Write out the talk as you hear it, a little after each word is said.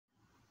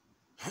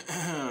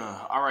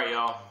All right,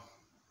 y'all.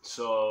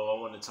 So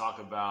I want to talk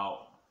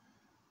about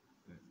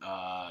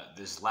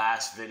this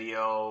last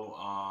video,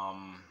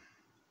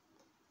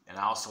 and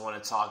I also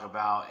want to talk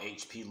about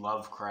H.P.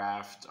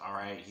 Lovecraft. All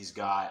right, he's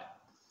got,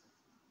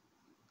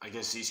 I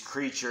guess, these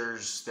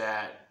creatures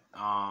that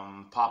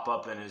pop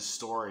up in his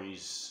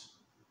stories,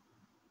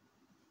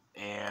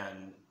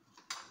 and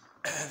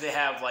they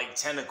have like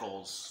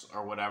tentacles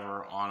or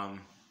whatever on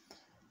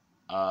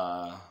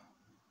them.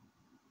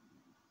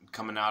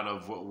 Coming out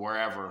of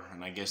wherever,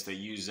 and I guess they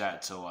use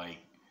that to like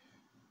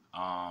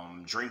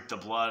drink the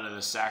blood of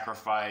the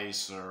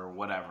sacrifice or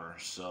whatever.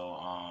 So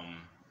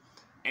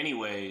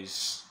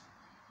anyways,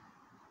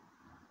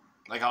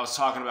 like I was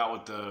talking about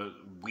with the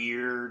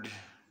weird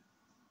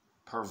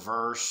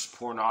perverse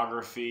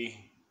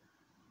pornography,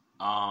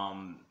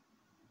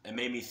 it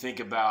made me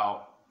think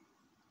about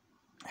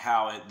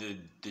how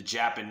the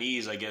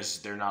Japanese, I guess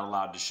they're not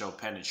allowed to show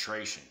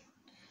penetration,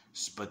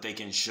 but they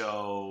can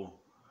show,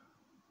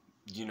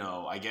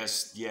 I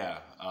guess,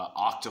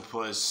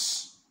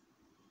 octopus,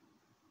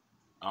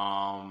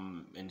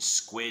 and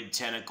squid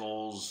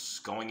tentacles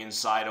going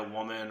inside a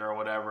woman or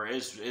whatever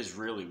is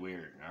really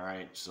weird. All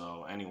right.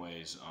 So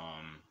anyways,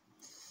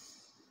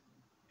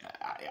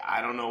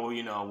 I don't know,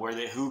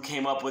 who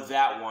came up with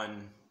that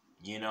one.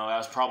 That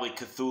was probably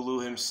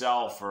Cthulhu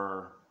himself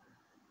or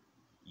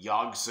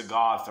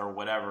Yog-Sothoth or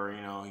whatever,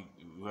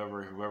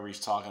 whoever he's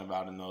talking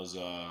about in those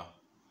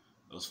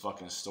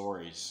fucking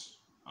stories.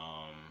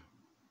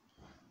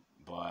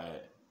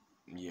 But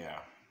yeah,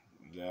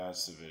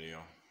 that's the video.